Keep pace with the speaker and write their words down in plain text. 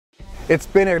It's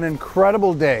been an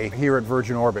incredible day here at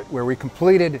Virgin Orbit, where we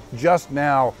completed just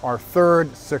now our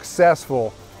third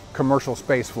successful commercial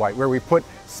space flight, where we put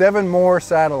 7 more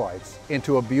satellites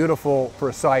into a beautiful,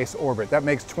 precise orbit. That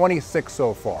makes 26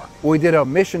 so far. We did a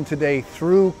mission today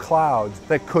through clouds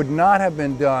that could not have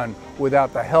been done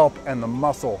without the help and the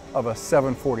muscle of a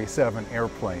 747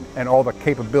 airplane and all the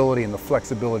capability and the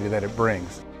flexibility that it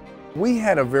brings. We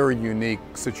had a very unique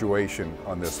situation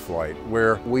on this flight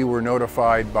where we were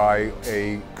notified by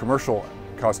a commercial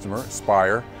customer,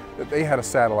 Spire, that they had a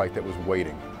satellite that was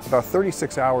waiting. About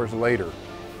 36 hours later,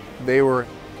 they were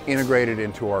integrated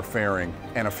into our fairing,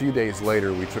 and a few days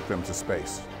later we took them to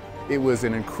space. It was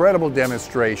an incredible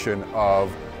demonstration of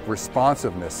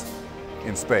responsiveness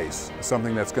in space,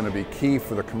 something that's going to be key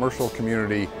for the commercial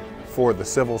community, for the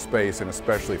civil space, and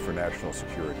especially for national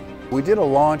security. We did a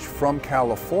launch from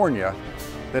California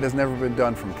that has never been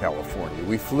done from California.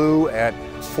 We flew at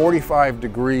 45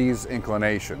 degrees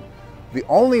inclination. The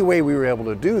only way we were able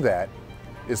to do that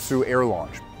is through air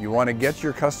launch. You want to get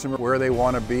your customer where they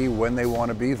want to be, when they want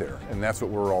to be there, and that's what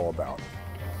we're all about.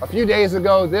 A few days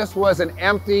ago, this was an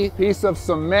empty piece of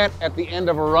cement at the end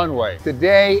of a runway.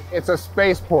 Today, it's a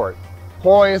spaceport,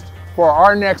 poised for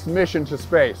our next mission to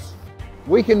space.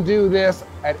 We can do this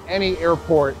at any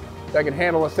airport that can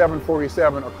handle a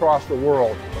 747 across the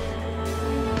world.